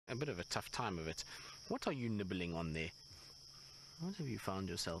a bit of a tough time of it. What are you nibbling on there? What have you found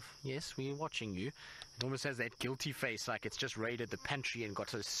yourself? Yes, we're watching you. It almost has that guilty face, like it's just raided the pantry and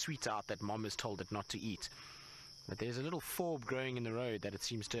got a sweet out that mom has told it not to eat. But there's a little forb growing in the road that it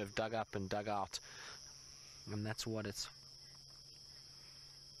seems to have dug up and dug out. And that's what it's...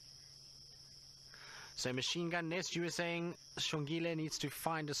 So Machine Gun Nest, you were saying Shongile needs to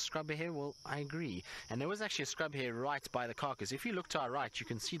find a scrub hare? Well, I agree. And there was actually a scrub hare right by the carcass. If you look to our right, you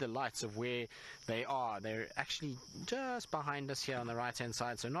can see the lights of where they are. They're actually just behind us here on the right-hand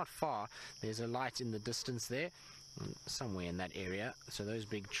side, so not far. There's a light in the distance there, somewhere in that area. So those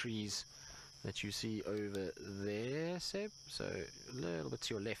big trees that you see over there, Seb, so a little bit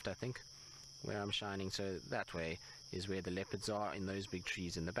to your left, I think, where I'm shining. So that way is where the leopards are, in those big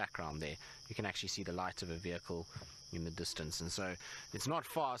trees in the background there. You can actually see the light of a vehicle in the distance, and so it's not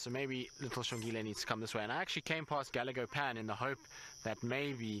far, so maybe little Shongile needs to come this way. And I actually came past Galago Pan in the hope that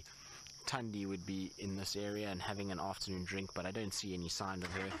maybe Tundi would be in this area and having an afternoon drink, but I don't see any sign of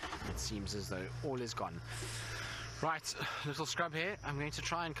her. It seems as though all is gone. Right, little scrub hare, I'm going to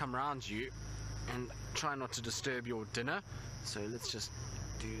try and come round you and try not to disturb your dinner, so let's just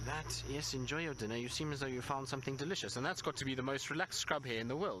do that. Yes, enjoy your dinner. You seem as though you found something delicious, and that's got to be the most relaxed scrub hare in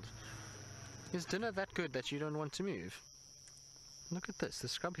the world. Is dinner that good that you don't want to move? Look at this. The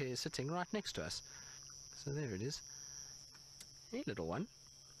scrub hare is sitting right next to us. So there it is. Hey, little one.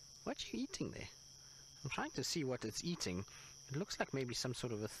 What are you eating there? I'm trying to see what it's eating. It looks like maybe some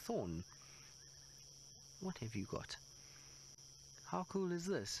sort of a thorn. What have you got? How cool is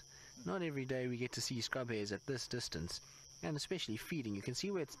this? Not every day we get to see scrub hares at this distance. And especially feeding. You can see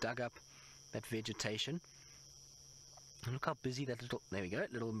where it's dug up that vegetation. And look how busy that little... There we go,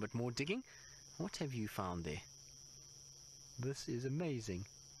 a little bit more digging. What have you found there? This is amazing.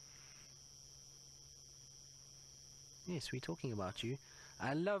 Yes, we're talking about you.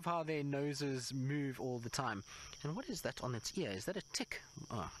 I love how their noses move all the time. And what is that on its ear? Is that a tick?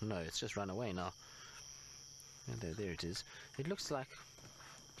 Oh, no, it's just run away now. And there it is. It looks like...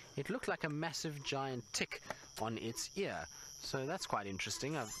 It looked like a massive giant tick on its ear. So that's quite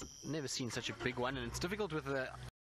interesting. I've never seen such a big one, and it's difficult with the